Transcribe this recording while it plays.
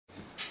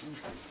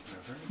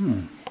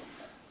Hmm.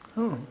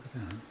 Oh, look at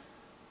that.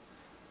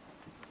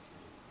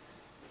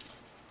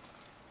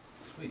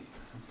 Sweet.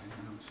 Okay,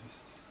 now it's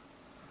just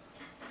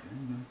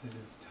very method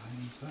of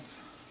tying stuff.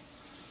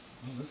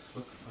 Well, this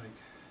looks like.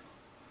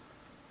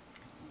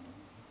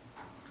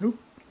 Oop.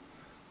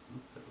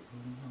 Oop, that was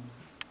really wrong.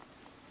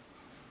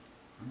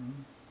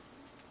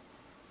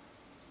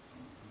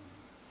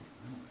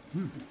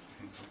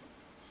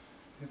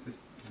 It's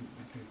just,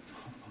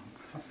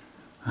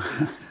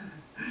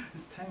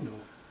 it's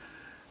tangled.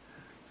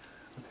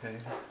 Okay.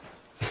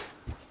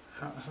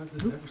 How is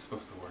this ever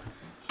supposed to work?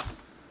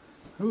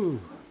 Ooh.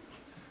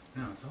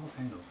 No, it's all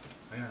tangled.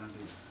 I gotta undo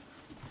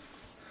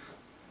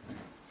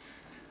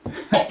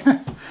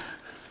that.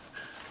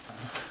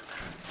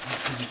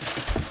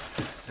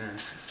 There.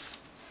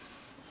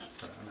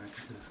 But I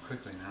can do this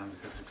quickly now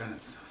because I've done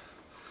it. So.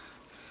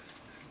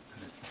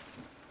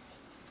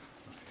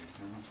 Okay,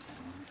 now it's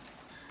on.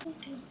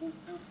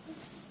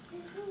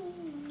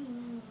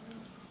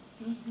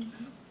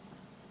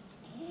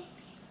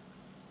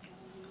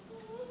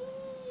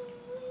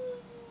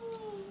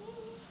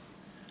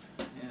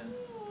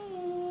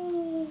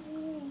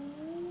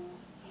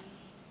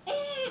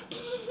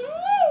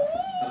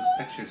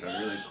 Pictures are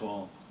really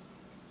cool.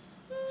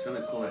 It's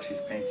really cool that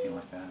she's painting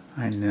like that.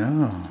 I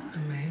know. It's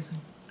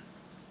amazing.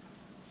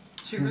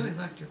 She really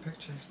liked your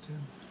pictures too.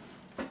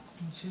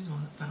 She's the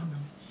one that found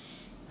them.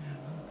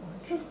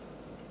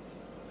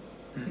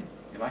 Yeah,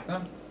 you like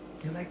them?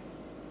 You like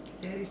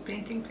Daddy's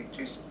painting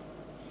pictures?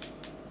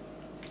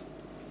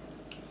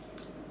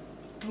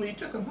 Well, you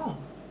took them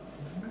home.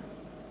 Remember?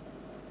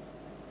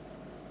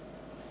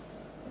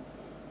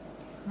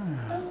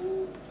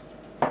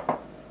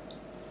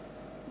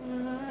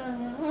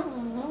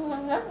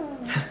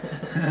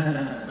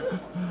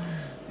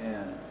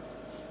 Yeah.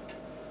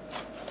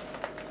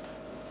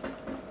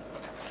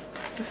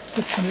 This is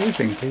just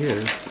amazing to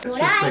use.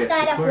 What I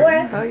got a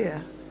horse. Oh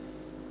yeah.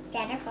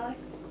 Santa horse.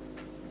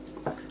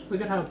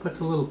 Look at how it puts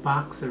a little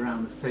box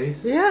around the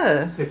face.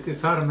 Yeah.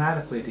 It's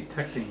automatically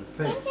detecting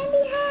the face.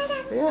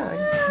 Yeah.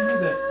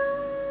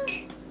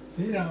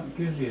 They don't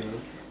give you.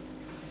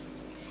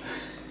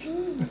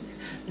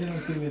 They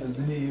don't give you the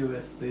mini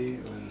USB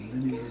or the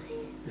mini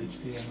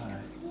HDMI.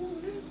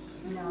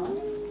 No.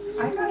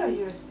 I got a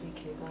USB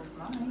cable of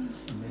mine.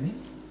 Mini?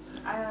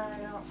 I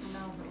don't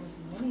know if it was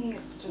mini,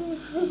 it's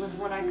just, it was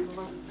what I could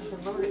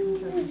load it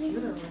into a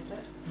computer with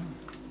it.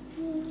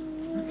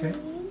 Okay.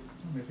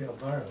 Maybe I'll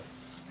borrow it.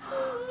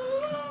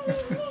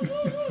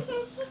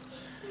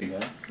 There you go.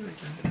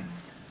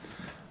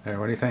 There,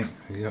 what do you think?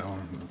 You know,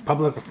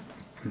 public,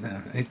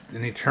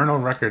 an eternal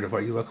record of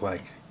what you look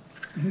like.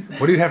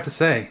 What do you have to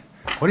say?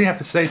 What do you have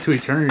to say to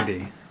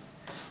eternity?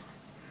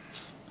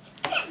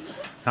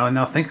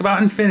 Now think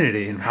about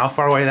infinity and how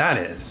far away that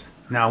is.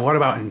 Now what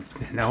about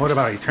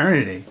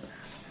eternity?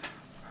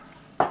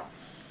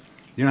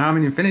 You know how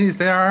many infinities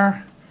there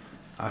are?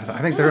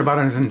 I think there are about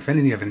an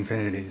infinity of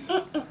infinities.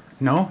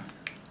 No?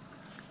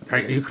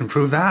 You can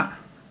prove that?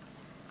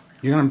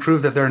 You're going to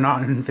prove that there are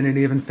not an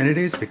infinity of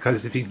infinities?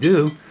 Because if you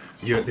do,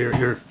 you'll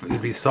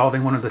be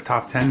solving one of the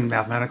top 10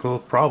 mathematical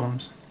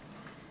problems.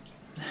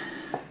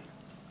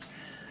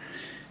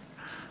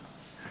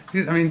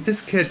 I mean,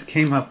 this kid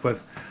came up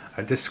with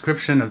a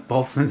description of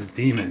Boltzmann's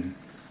demon.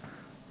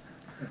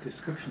 A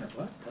description of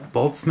what?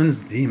 Boltzmann's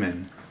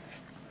demon.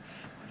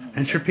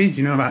 Entropy, do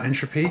you know about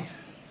entropy?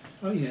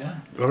 Oh yeah.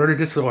 Order to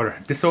disorder.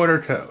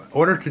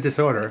 Order to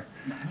disorder.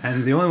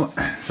 And the only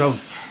one, so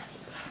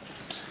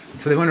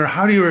they wonder,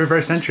 how do you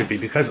reverse entropy?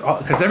 Because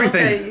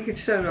everything... Okay, you can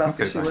shut it off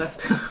because she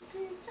left.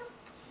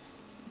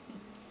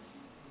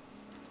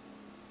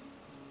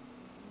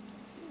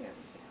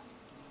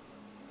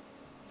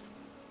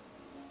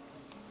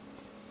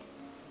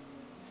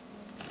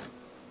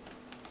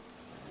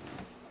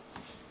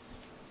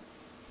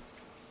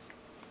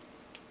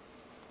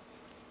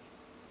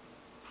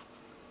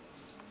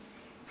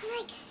 I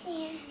like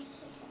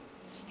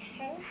Sarah's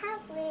her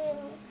blue.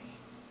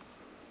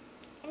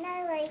 And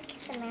I like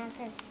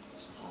Samantha's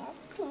has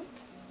pink.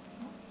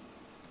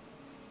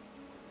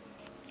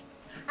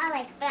 I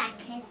like black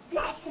because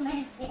black's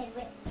my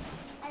favorite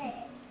color.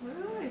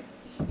 Really?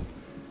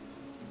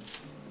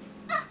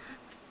 Ah,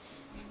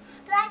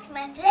 black's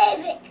my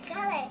favorite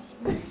color.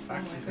 It's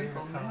actually your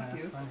favorite color,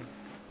 that's funny.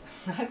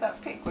 I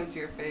thought pink was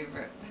your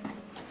favorite.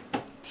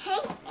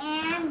 Pink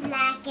and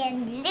black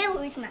and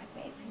blue is my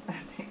favorite.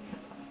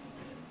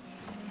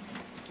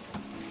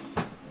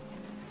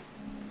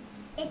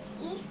 It's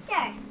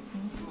Easter.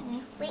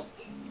 Wait,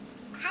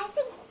 I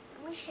think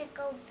we should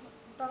go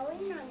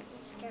bowling on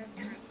Easter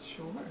time.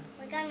 Sure.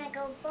 We're gonna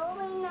go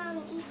bowling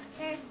on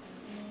Easter.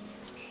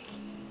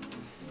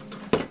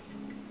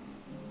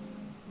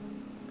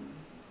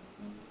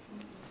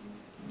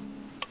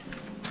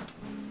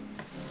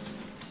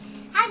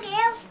 Hi,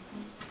 girls.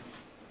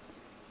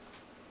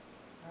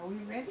 Are we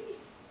ready?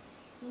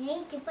 You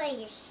need to put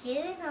your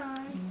shoes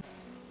on.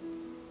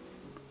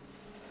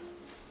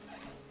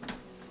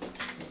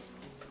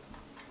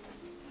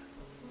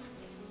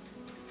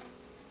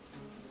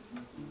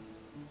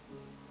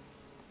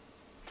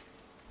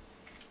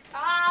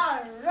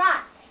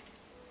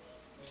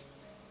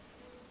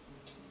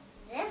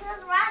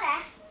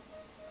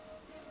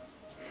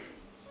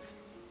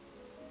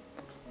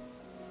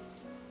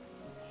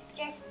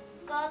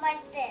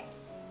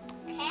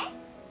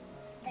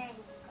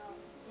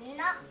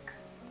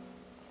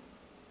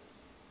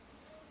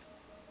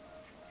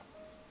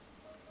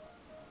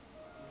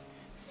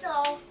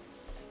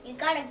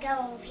 gotta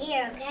go over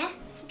here, okay?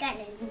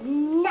 Gotta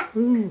knock.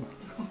 Ooh.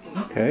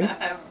 Okay.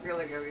 I'm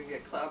really gonna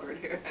get clobbered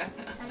here.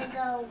 Gotta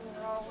go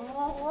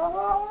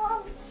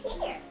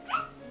here.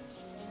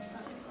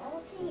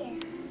 Roll to here.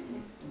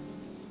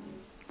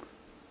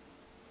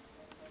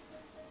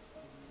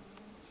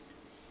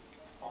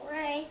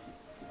 Alright.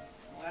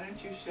 Why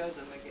don't you show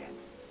them again?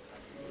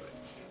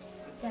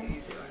 Let's see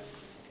you do it.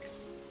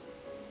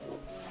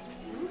 Oops.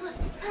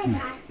 I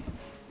got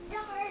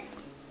start.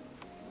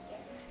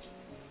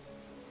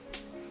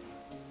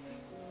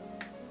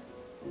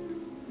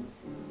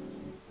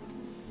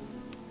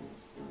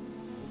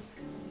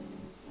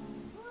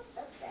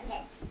 Oops, I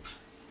missed.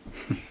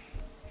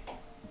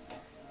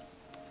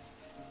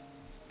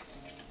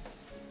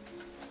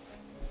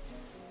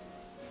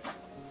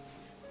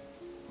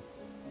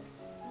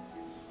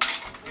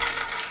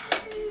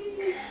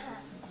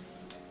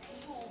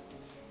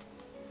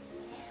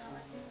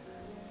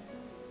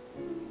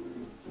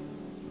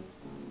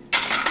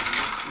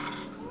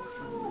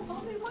 Oh,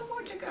 only one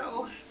more to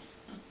go.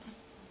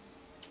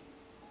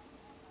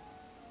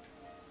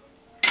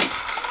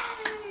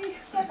 Yay.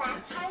 So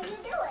that's how you do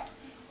it.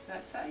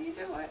 That's how you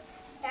do it.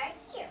 Start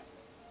here.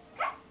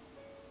 Okay.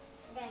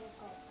 Then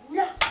go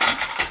no.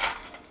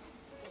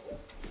 See?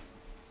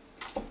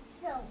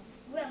 So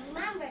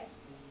remember,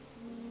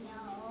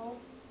 no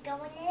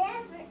going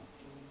ever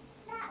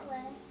that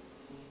way.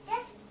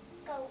 Just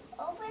go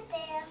over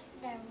there,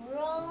 then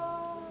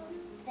rolls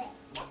there.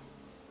 Yeah.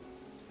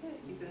 Good.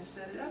 You gonna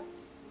set it up?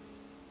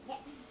 Yeah.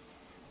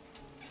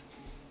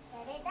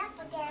 Set it up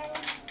again.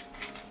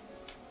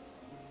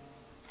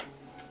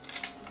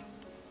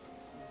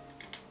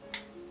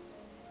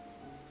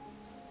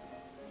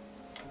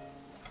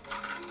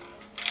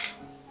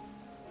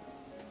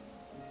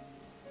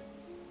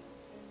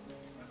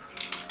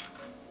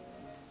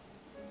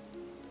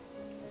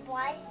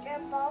 Why is there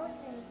balls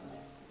in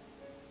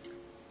here?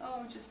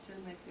 Oh, just to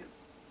make it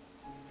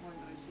more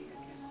noisy,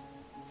 I guess.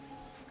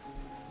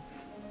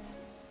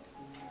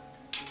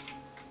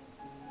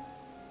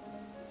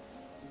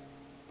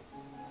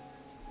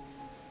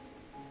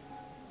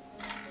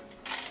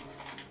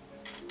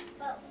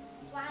 But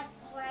why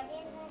doesn't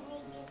it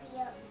need to be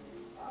up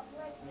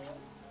like this?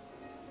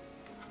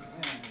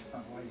 Yeah, it's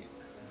not white.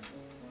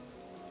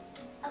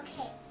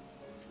 Okay,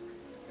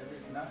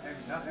 Not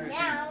everything.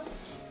 now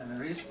And the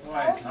reason it's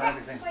why all is not set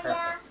everything's for ya.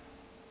 perfect.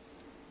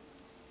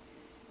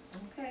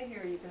 Okay,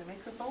 here, you gonna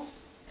make her bowl?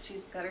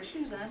 She's got her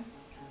shoes on.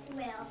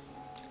 Well,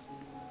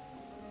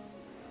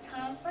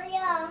 time for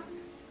ya.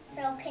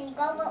 So can you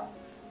go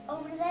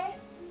over there?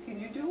 Can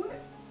you do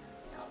it?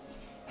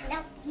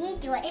 No, you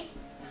do it.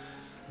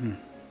 Hmm.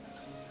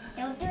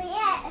 Don't do it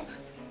yet.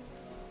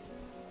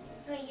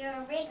 Put your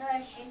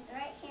regular shoes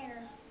right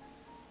here.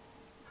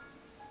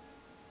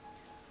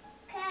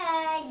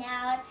 Okay,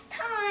 now it's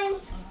time.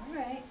 All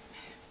right.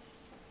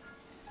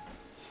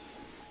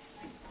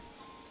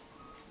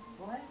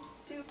 1,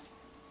 2.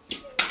 Oh,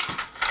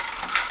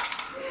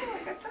 I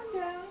got some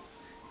down.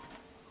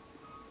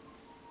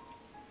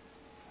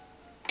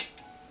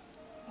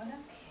 Okay.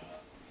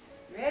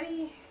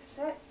 Ready,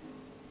 set.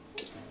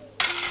 Yay.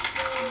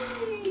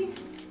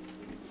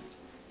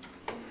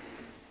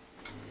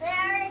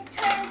 Sarah's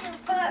turn to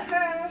put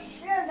her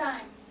shoes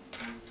on.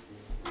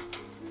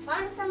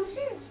 Find some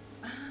shoes.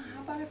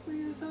 How about if we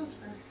use those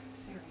for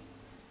Sari?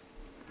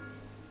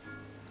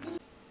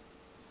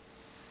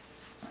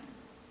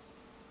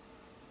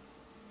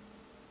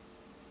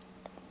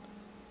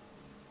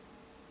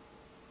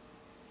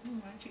 Why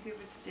don't you give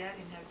it to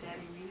Daddy and have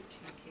Daddy read it to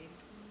you, Katie?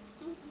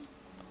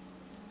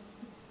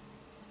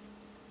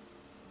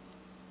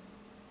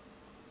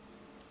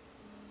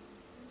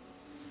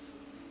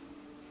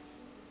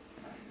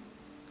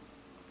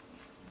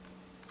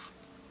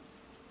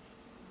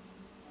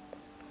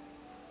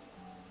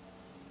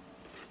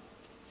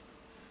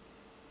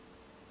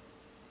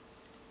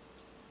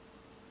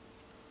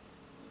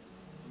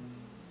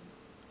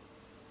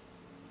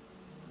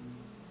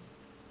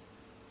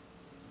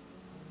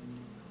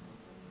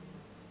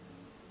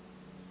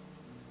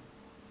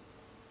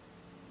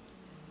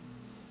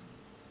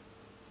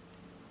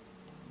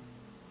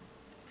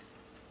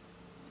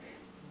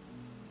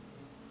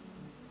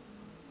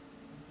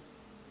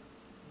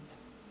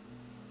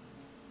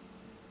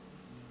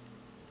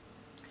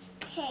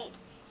 Okay,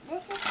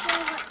 this is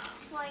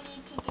for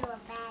you to do a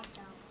bad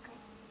job, okay?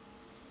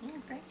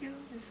 Thank you,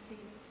 Miss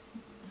Katie.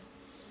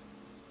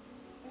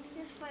 This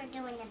is for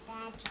doing a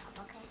bad job,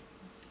 okay?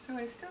 So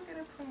I still get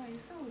a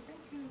prize. Oh, thank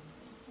you.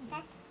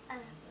 That's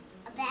a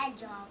bad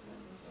job.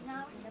 It's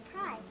not a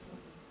surprise.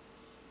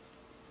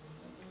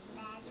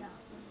 Bad job.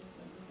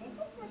 This is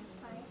a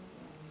surprise.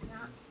 It's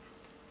not a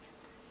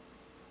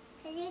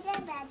surprise. Because you did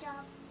a bad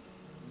job.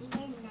 You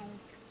did a nice